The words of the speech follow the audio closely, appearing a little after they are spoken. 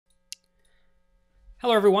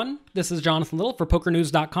Hello everyone, this is Jonathan Little for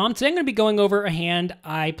PokerNews.com. Today I'm going to be going over a hand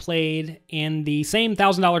I played in the same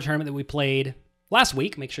 $1,000 tournament that we played last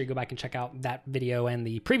week. Make sure you go back and check out that video and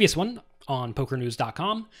the previous one on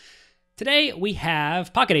PokerNews.com. Today we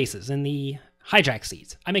have pocket aces in the hijack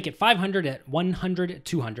seats. I make it 500 at 100,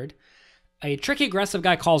 200. A tricky aggressive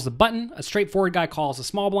guy calls the button, a straightforward guy calls the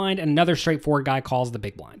small blind, and another straightforward guy calls the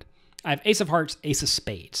big blind. I have ace of hearts, ace of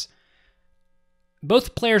spades.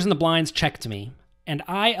 Both players in the blinds check to me, and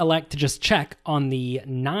I elect to just check on the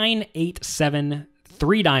 9, 8, 7,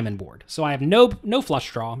 3 diamond board. So I have no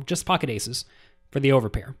flush draw, just pocket aces for the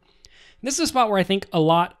overpair. This is a spot where I think a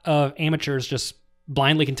lot of amateurs just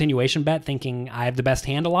blindly continuation bet, thinking I have the best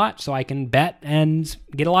hand a lot, so I can bet and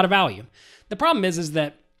get a lot of value. The problem is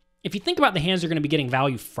that if you think about the hands you're going to be getting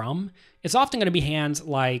value from, it's often going to be hands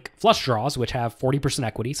like flush draws, which have 40%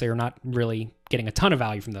 equity, so you're not really getting a ton of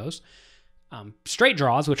value from those. Straight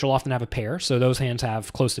draws, which will often have a pair, so those hands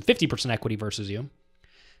have close to 50% equity versus you.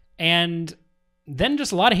 And then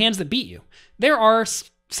just a lot of hands that beat you. There are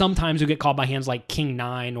some times you get called by hands like King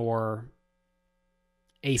 9 or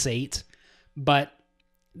Ace 8, but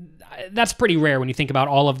that's pretty rare when you think about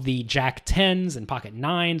all of the Jack 10s and pocket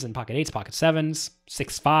 9s and pocket 8s, pocket 7s,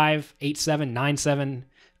 6-5, 8-7, 9-7.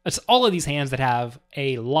 It's all of these hands that have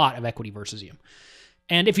a lot of equity versus you.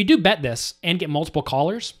 And if you do bet this and get multiple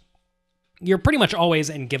callers, you're pretty much always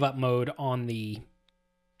in give-up mode on the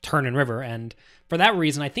turn and river, and for that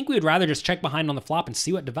reason, I think we would rather just check behind on the flop and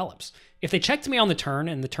see what develops. If they check to me on the turn,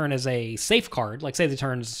 and the turn is a safe card, like say the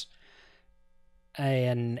turn's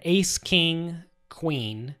an ace, king,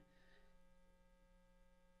 queen,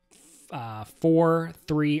 4,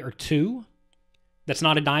 3, or 2, that's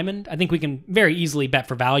not a diamond, I think we can very easily bet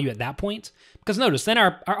for value at that point. Because notice, then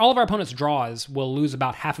all of our opponent's draws will lose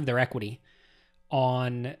about half of their equity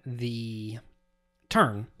on the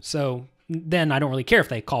turn. So then I don't really care if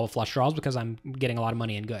they call flush draws because I'm getting a lot of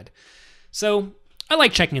money in good. So I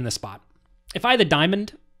like checking in this spot. If I had the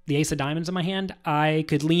diamond, the ace of diamonds in my hand, I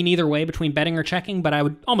could lean either way between betting or checking, but I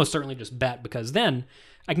would almost certainly just bet because then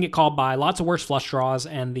I can get called by lots of worse flush draws,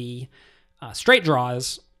 and the straight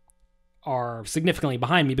draws are significantly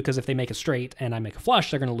behind me because if they make a straight and I make a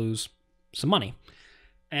flush, they're going to lose some money.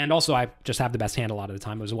 And also I just have the best hand a lot of the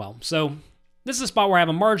time as well. So this is a spot where I have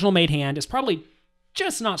a marginal made hand. It's probably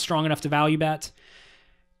just not strong enough to value bet.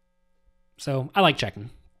 So I like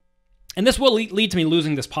checking. And this will lead to me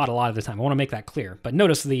losing this pot a lot of the time. I want to make that clear. But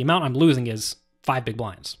notice the amount I'm losing is 5 big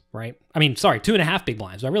blinds, right? I mean, sorry, 2.5 big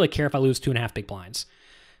blinds. Do I really care if I lose 2.5 big blinds?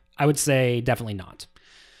 I would say definitely not.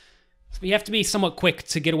 So you have to be somewhat quick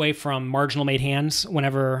to get away from marginal made hands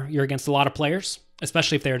whenever you're against a lot of players,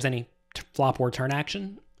 especially if there's any flop or turn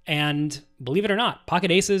action. And believe it or not, pocket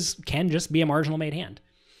aces can just be a marginal made hand.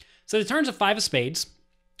 So the turn's a 5 of spades,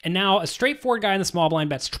 and now a straightforward guy in the small blind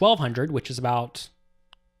bets 1,200, which is about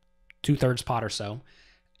 2/3 pot or so,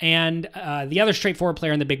 and the other straightforward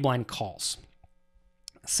player in the big blind calls.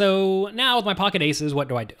 So now with my pocket aces, what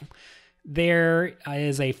do I do? There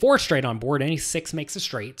is a 4 straight on board. Any 6 makes a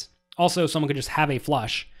straight. Also, someone could just have a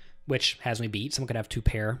flush, which has me beat. Someone could have 2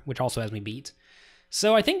 pair, which also has me beat.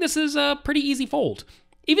 So I think this is a pretty easy fold.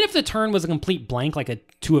 Even if the turn was a complete blank, like a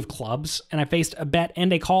 2 of clubs, and I faced a bet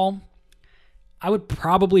and a call, I would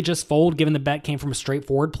probably just fold given the bet came from a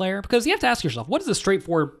straightforward player, because you have to ask yourself, what does a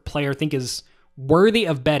straightforward player think is worthy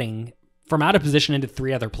of betting from out of position into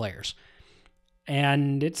 3 other players?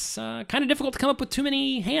 And it's kind of difficult to come up with too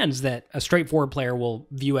many hands that a straightforward player will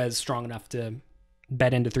view as strong enough to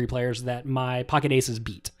bet into 3 players that my pocket aces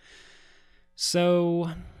beat.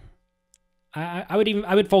 So I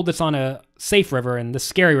would fold this on a safe river, and the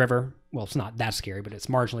scary river, well, it's not that scary, but it's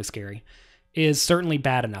marginally scary, is certainly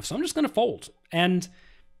bad enough. So I'm just going to fold. And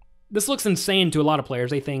this looks insane to a lot of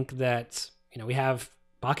players. They think that, we have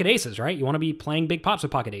pocket aces, right? You want to be playing big pots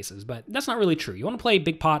with pocket aces, but that's not really true. You want to play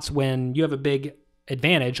big pots when you have a big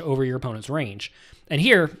advantage over your opponent's range. And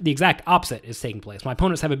here, the exact opposite is taking place. My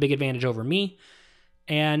opponents have a big advantage over me,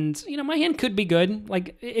 and, my hand could be good.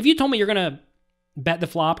 Like, if you told me you're going to bet the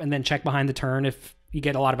flop and then check behind the turn if you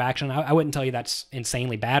get a lot of action, I wouldn't tell you that's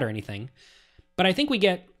insanely bad or anything. But I think we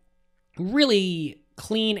get really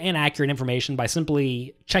clean and accurate information by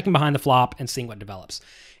simply checking behind the flop and seeing what develops.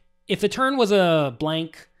 If the turn was a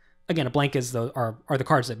blank, again, a blank are the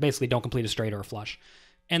cards that basically don't complete a straight or a flush,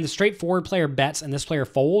 and the straightforward player bets and this player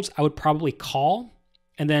folds, I would probably call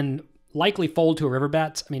and then likely fold to a river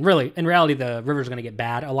bet. I mean, really, in reality, the river's going to get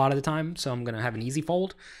bad a lot of the time, so I'm going to have an easy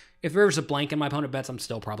fold. If river's a blank and my opponent bets, I'm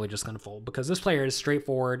still probably just going to fold because this player is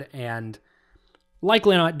straightforward and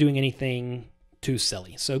likely not doing anything too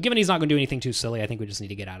silly. So given he's not going to do anything too silly, I think we just need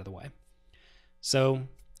to get out of the way. So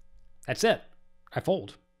that's it. I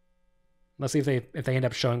fold. Let's see if they end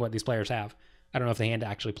up showing what these players have. I don't know if the hand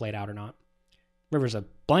actually played out or not. River's a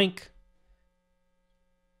blank.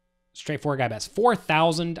 Straightforward guy bets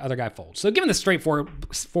 4,000. Other guy folds. So given the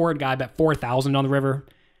straightforward guy bet 4,000 on the river,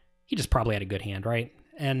 he just probably had a good hand, right?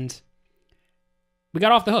 And we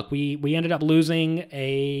got off the hook. We ended up losing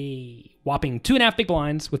a whopping 2.5 big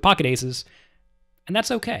blinds with pocket aces, and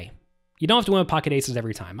that's okay. You don't have to win with pocket aces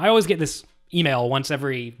every time. I always get this email once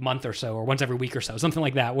every month or so, or once every week or so, something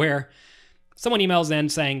like that, where someone emails in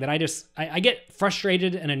saying that I get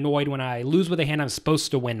frustrated and annoyed when I lose with a hand I'm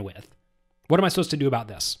supposed to win with. What am I supposed to do about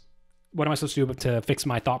this? What am I supposed to do to fix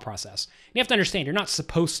my thought process? And you have to understand, you're not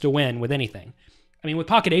supposed to win with anything. I mean, with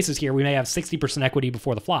pocket aces here, we may have 60% equity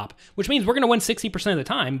before the flop, which means we're going to win 60% of the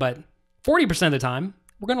time, but 40% of the time,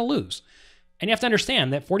 we're going to lose. And you have to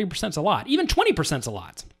understand that 40% is a lot. Even 20% is a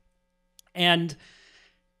lot. And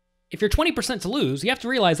if you're 20% to lose, you have to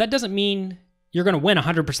realize that doesn't mean you're going to win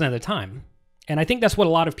 100% of the time. And I think that's what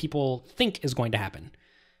a lot of people think is going to happen.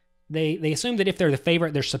 They assume that if they're the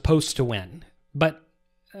favorite, they're supposed to win. But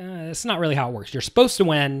it's not really how it works. You're supposed to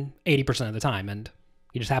win 80% of the time, and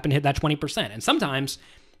you just happen to hit that 20%. And sometimes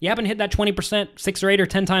you happen to hit that 20% 6 or 8 or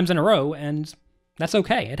 10 times in a row, and that's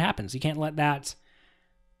okay. It happens. You can't let that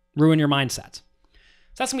ruin your mindset.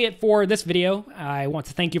 So that's going to be it for this video. I want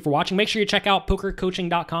to thank you for watching. Make sure you check out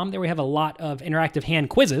pokercoaching.com. There we have a lot of interactive hand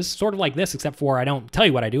quizzes, sort of like this, except for I don't tell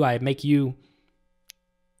you what I do. I make you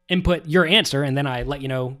input your answer, and then I let you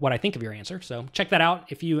know what I think of your answer. So check that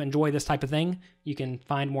out. If you enjoy this type of thing, you can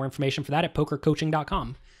find more information for that at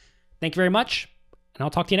pokercoaching.com. Thank you very much, and I'll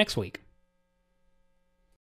talk to you next week.